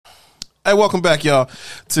Hey, welcome back, y'all,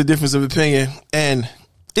 to Difference of Opinion. And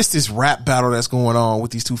it's this rap battle that's going on with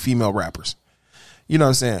these two female rappers. You know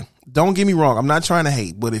what I'm saying? Don't get me wrong. I'm not trying to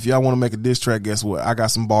hate, but if y'all want to make a diss track, guess what? I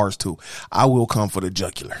got some bars too. I will come for the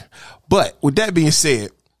jugular. But with that being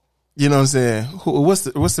said, you know what I'm saying?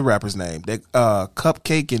 What's the rapper's name? That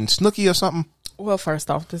Cupcake and Snooki or something? Well, first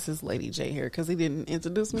off, this is Lady J here because he didn't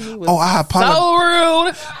introduce me. He was I apologize. so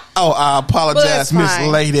rude. Oh, I apologize, Miss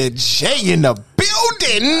fine. Lady J in the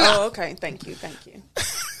building. Oh, okay. Thank you.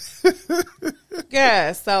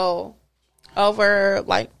 Yeah, so over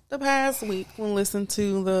like the past week, we listened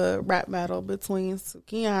to the rap battle between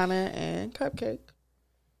Sukihana and Cupcake.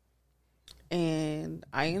 And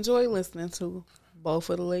I enjoy listening to both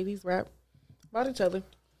of the ladies rap about each other.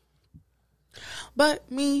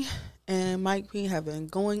 But me and Mike P have been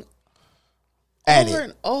going At over it.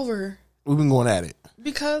 and over We've been going at it.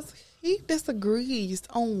 because he disagrees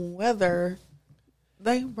on whether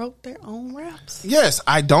they wrote their own raps. Yes,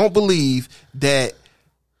 I don't believe that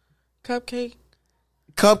Cupcake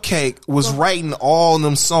was writing all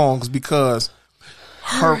them songs because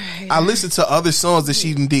I listened to other songs that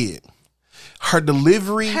she did. Her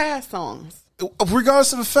delivery, past songs.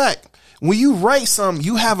 regardless of the fact, when you write something,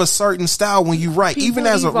 you have a certain style when you write. People even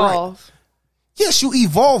as evolve. a writer. Yes, you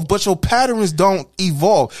evolve, but your patterns don't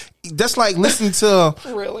evolve. That's like listening to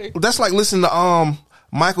Really? That's like listening to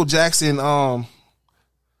Michael Jackson.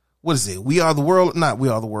 What is it? We Are the World? Not We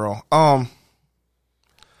Are the World.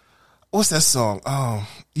 What's that song?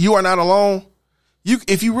 You Are Not Alone.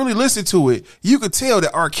 If you really listen to it, you could tell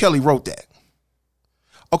that R. Kelly wrote that.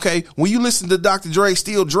 Okay, when you listen to Dr. Dre,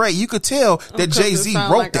 Still Dre, you could tell that Jay-Z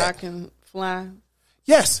wrote like that. I Can Fly,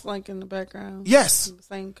 Yes. like in the background. Yes.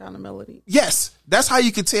 Same kind of melody. Yes. That's how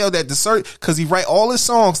you could tell that because he write all his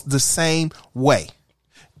songs the same way.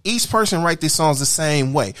 Each person write their songs the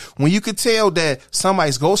same way. When you could tell that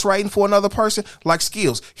somebody's ghostwriting for another person, like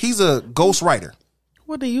Skills, he's a ghostwriter.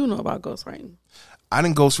 What do you know about ghostwriting? I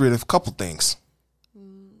didn't ghostwrite a couple things.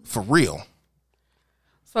 For real.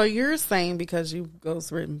 So you're saying because you've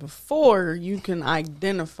ghostwritten before, you can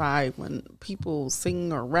identify when people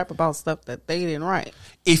sing or rap about stuff that they didn't write.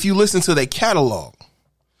 If you listen to their catalog,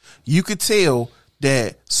 you could tell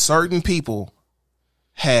that certain people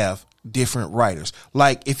have different writers.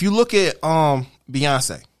 Like if you look at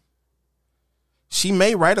Beyonce, she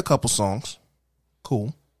may write a couple songs.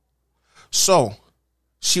 Cool. So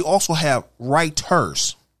she also have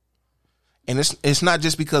writers. And it's not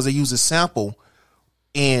just because they use a sample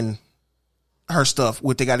in her stuff,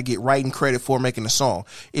 what they got to get writing credit for making a song.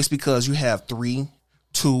 It's because you have 3,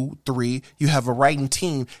 2, 3. You have a writing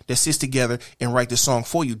team that sits together and write the song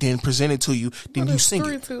for you, then present it to you, then you sing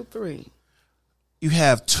 3, it. 2, 3. You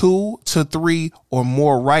have 2 to 3 or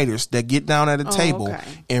more writers that get down at a table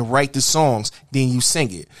and write the songs, then you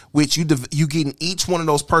sing it. Which you get in each one of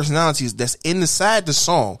those personalities that's inside the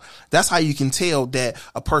song. That's how you can tell that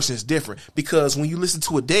a person is different. Because when you listen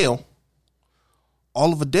to Adele,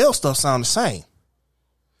 all of Adele's stuff sound the same.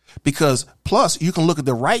 Because plus you can look at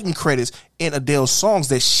the writing credits in Adele's songs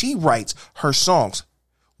that she writes her songs,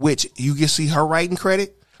 which you can see her writing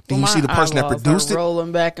credit. Then you see the person that produced it.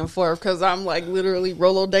 Rolling back and forth because I'm like literally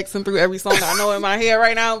Rolodexing through every song I know in my head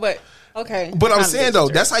right now. But okay. But I'm saying though,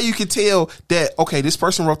 that's how you can tell that, okay, this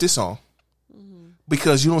person wrote this song.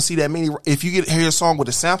 Because you don't see that many. If you hear a song with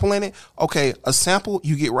a sample in it, okay, a sample,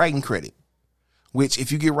 you get writing credit. Which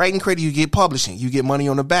if you get writing credit, you get publishing. You get money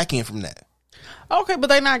on the back end from that. Okay, but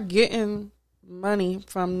they're not getting money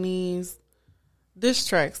from these diss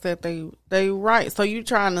tracks that they write. So you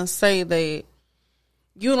trying to say that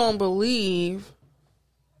you don't believe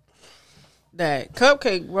that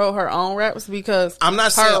Cupcake wrote her own raps because I'm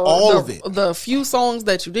not saying all of it. The few songs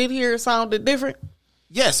that you did hear sounded different.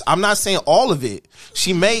 Yes, I'm not saying all of it.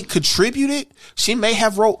 She may contribute it. She may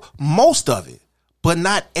have wrote most of it, but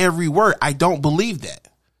not every word. I don't believe that.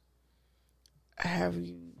 Have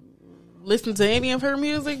you listened to any of her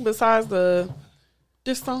music besides the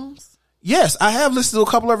diss songs? Yes, I have listened to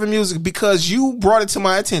a couple of her music because you brought it to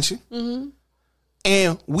my attention. Mm-hmm.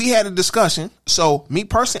 And we had a discussion. So me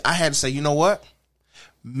personally, I had to say, you know what?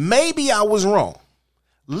 Maybe I was wrong.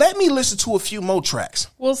 Let me listen to a few more tracks.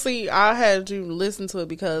 Well, see, I had to listen to it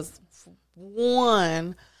because,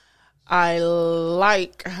 one, I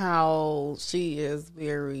like how she is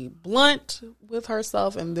very blunt with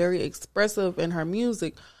herself and very expressive in her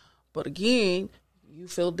music. But again, you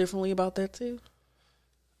feel differently about that too?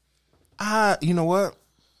 You know what?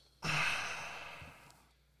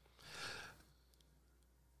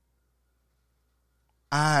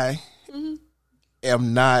 I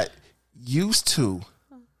am not used to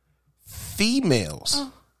females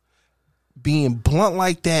being blunt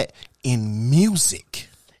like that in music.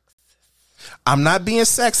 I'm not being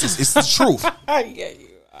sexist. It's the truth. Yeah, you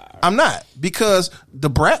are. I'm not, because the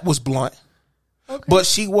Brat was blunt, Okay. but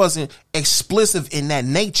she wasn't explicit in that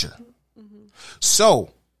nature. Mm-hmm.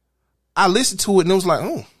 So I listened to it and it was like,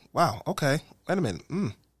 oh, wow, okay, wait a minute,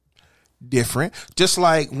 different. Just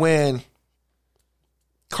like when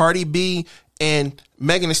Cardi B and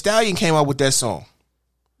Megan Thee Stallion came out with that song.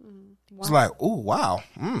 Wow. It's like, oh, wow,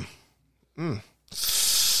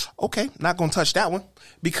 okay, not gonna touch that one.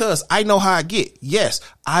 Because I know how I get. Yes,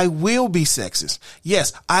 I will be sexist.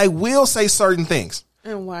 Yes, I will say certain things.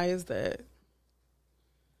 And why is that?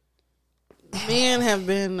 Men have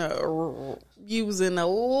been using a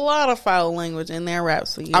lot of foul language in their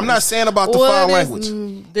raps for years. I'm not saying about the foul language. What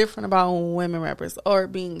is different about women rappers or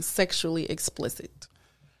being sexually explicit?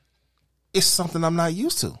 It's something I'm not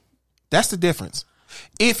used to. That's the difference.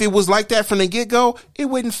 If it was like that from the get-go, it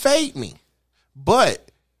wouldn't fade me.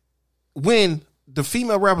 But when the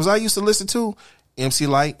female rappers I used to listen to, MC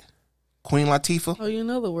Lyte, Queen Latifah. Oh, you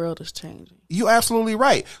know the world is changing. You're absolutely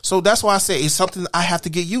right. So that's why I say it's something I have to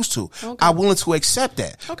get used to. Okay. I'm willing to accept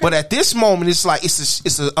that. Okay. But at this moment, it's like it's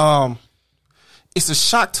a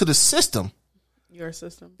shock to the system. Your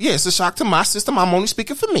system? Yeah, it's a shock to my system. I'm only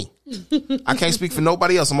speaking for me. I can't speak for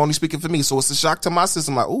nobody else. I'm only speaking for me. So it's a shock to my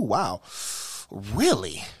system. Like, oh wow,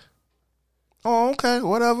 really? Oh, okay,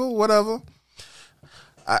 whatever.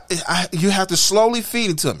 You have to slowly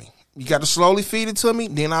feed it to me. You got to slowly feed it to me,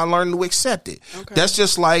 then I learn to accept it. Okay. That's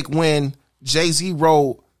just like when Jay-Z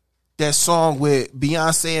wrote that song with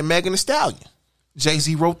Beyonce and Megan Thee Stallion.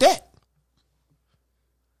 Jay-Z wrote that.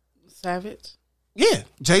 Savage? Yeah,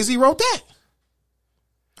 Jay-Z wrote that.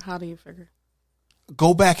 How do you figure?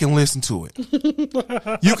 Go back and listen to it.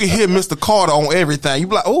 You can hear Mr. Carter on everything. You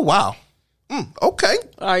be like, oh, wow. Okay.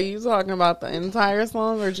 Are you talking about the entire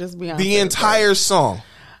song or just Beyonce? The entire song.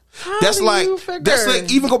 That's like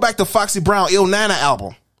even go back to Foxy Brown Il Nana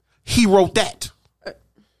album. He wrote that.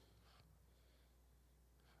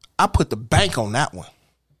 I put the bank on that one.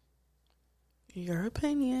 Your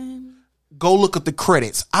opinion. Go look at the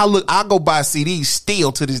credits. I go buy CDs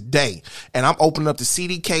still to this day, and I'm opening up the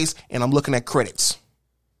CD case and I'm looking at credits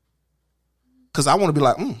because I want to be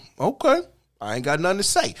like, okay, I ain't got nothing to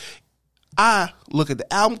say. I look at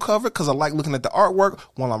the album cover because I like looking at the artwork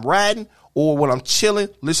while I'm riding or when I'm chilling,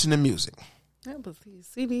 listening to music. Yeah, but these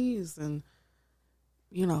CDs and,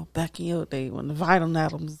 back in your day when the vinyl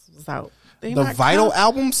albums was out. The vinyl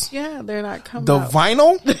albums? Yeah, they're not coming out. The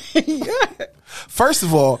vinyl? Yeah. First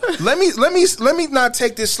of all, let me not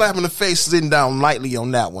take this slap in the face sitting down lightly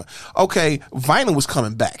on that one. Okay, vinyl was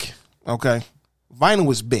coming back. Okay? Vinyl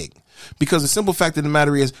was big. Because the simple fact of the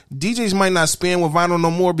matter is, DJs might not spin with vinyl no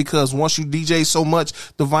more because once you DJ so much,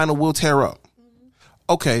 the vinyl will tear up.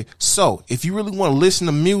 Okay, so if you really want to listen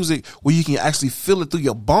to music where you can actually feel it through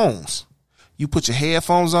your bones, you put your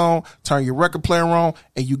headphones on, turn your record player on,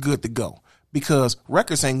 and you're good to go. Because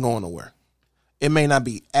records ain't going nowhere. It may not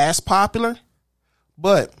be as popular,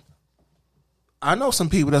 but I know some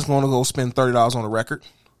people that's going to go spend $30 on a record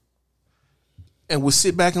and will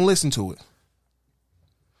sit back and listen to it.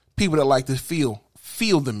 People that like to feel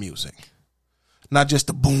the music, not just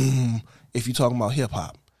the boom. If you're talking about hip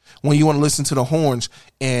hop, when you want to listen to the horns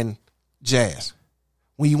and jazz,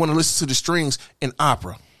 when you want to listen to the strings in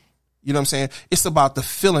opera, you know what I'm saying? It's about the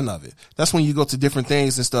feeling of it. That's when you go to different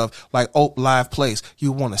things and stuff like live plays.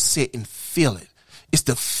 You want to sit and feel it. It's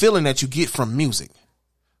the feeling that you get from music.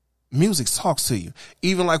 Music talks to you.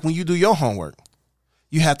 Even like when you do your homework,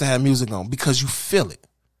 you have to have music on because you feel it.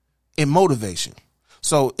 It motivates you.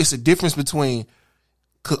 So it's a difference between,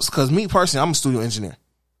 cause me personally, I'm a studio engineer.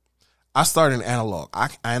 I started in analog. I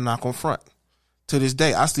am not gonna front. To this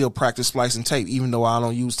day, I still practice splicing tape, even though I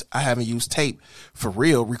haven't used tape for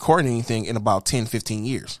real, recording anything in about 10, 15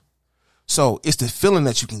 years. So it's the feeling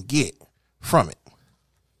that you can get from it.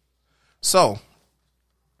 So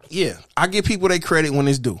yeah, I give people their credit when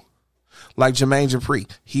it's due. Like Jermaine Dupri,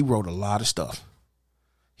 he wrote a lot of stuff.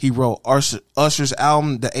 He wrote Usher's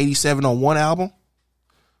album, the 8701 album,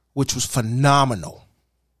 which was phenomenal.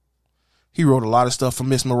 He wrote a lot of stuff for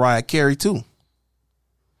Miss Mariah Carey too.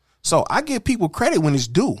 So I give people credit when it's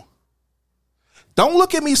due. Don't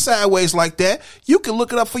look at me sideways like that. You can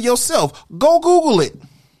look it up for yourself. Go Google it.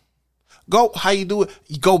 Go, how you do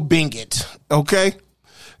it? Go Bing it. Okay?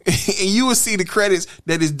 And you will see the credits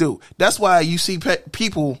that is due. That's why you see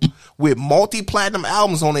people with multi-platinum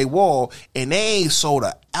albums on their wall and they ain't sold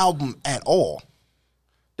an album at all.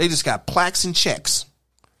 They just got plaques and checks.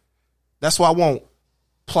 That's why I want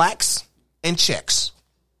plaques and checks.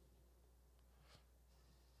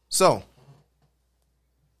 So,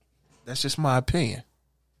 that's just my opinion.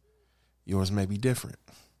 Yours may be different.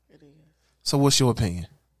 It is. So what's your opinion?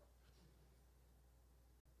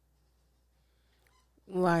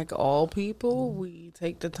 Like all people, we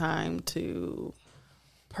take the time to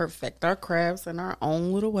perfect our crafts in our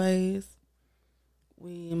own little ways.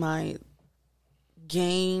 We might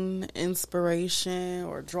gain inspiration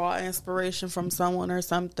or draw inspiration from someone or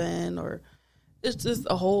something, or it's just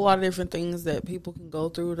a whole lot of different things that people can go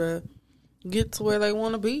through to get to where they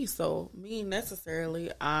want to be. So me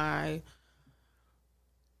necessarily, I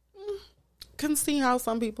can see how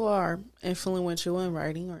some people are influential in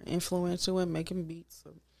writing or influential in making beats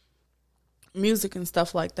or music and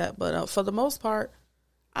stuff like that. But for the most part,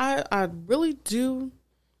 I really do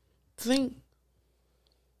think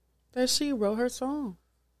that she wrote her song.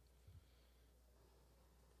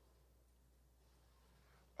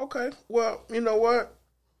 Okay. Well, you know what?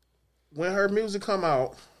 When her music come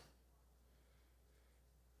out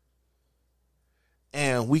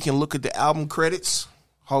and we can look at the album credits,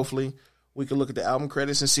 hopefully we can look at the album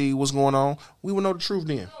credits and see what's going on. We will know the truth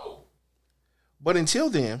then. But until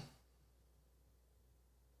then,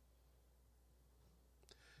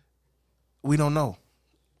 we don't know.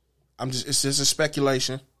 It's just a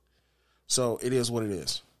speculation. So it is what it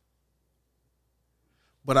is.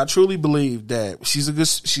 But I truly believe that she's a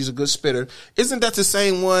good spitter. Isn't that the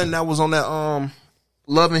same one that was on that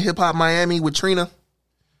Love and Hip Hop Miami with Trina?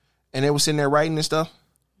 And they were sitting there writing and stuff?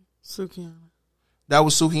 Sukihana. That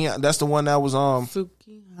was Sukihana. That's the one that was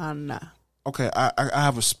Sukihana. Okay, I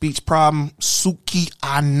have a speech problem.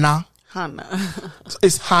 Sukihana. Hana.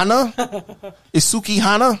 It's Hana? It's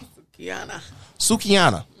Sukihana? Sukihana.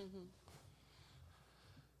 Sukihana.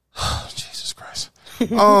 Jesus Christ.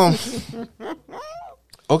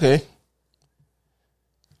 Okay.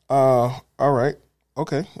 All right.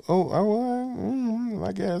 Okay.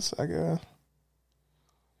 I guess.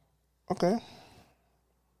 Okay.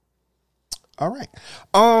 All right.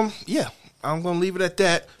 Yeah. I'm gonna leave it at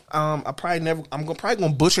that. I'm probably gonna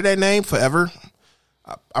butcher that name forever.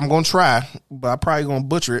 I'm gonna try, but I'm probably gonna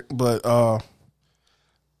butcher it. But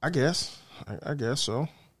I guess so.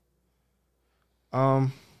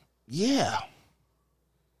 Yeah.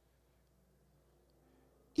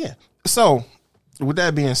 Yeah. So, with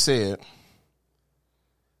that being said,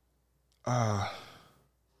 yeah.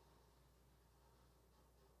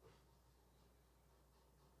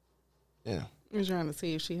 I'm trying to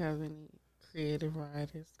see if she has any creative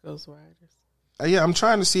writers, ghost writers. Yeah, I'm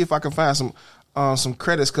trying to see if I can find some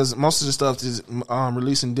credits because most of the stuff is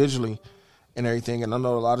releasing digitally and everything, and I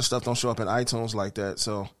know a lot of stuff don't show up in iTunes like that.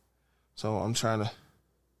 So I'm trying to.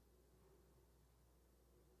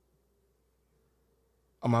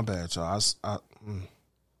 Oh, my bad, y'all.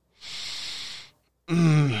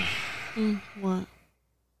 What?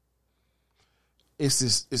 It's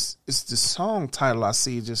the song title I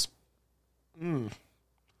see just turn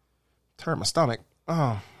my stomach.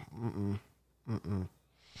 Oh,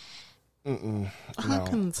 How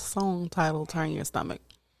can the song title turn your stomach?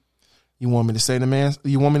 You want me to say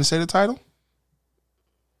the title?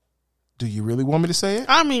 Do you really want me to say it?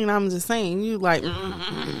 I mean, I'm just saying, you like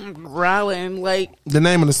growling like. The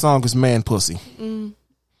name of the song is Man Pussy.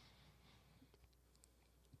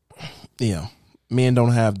 Yeah. Men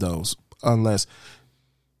don't have those unless,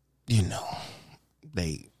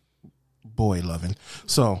 they boy loving.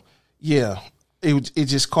 So, yeah. It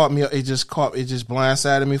just caught me. It just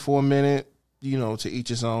blindsided me for a minute, to each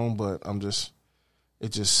his own, but it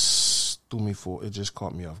just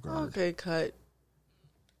caught me off guard. Okay, cut.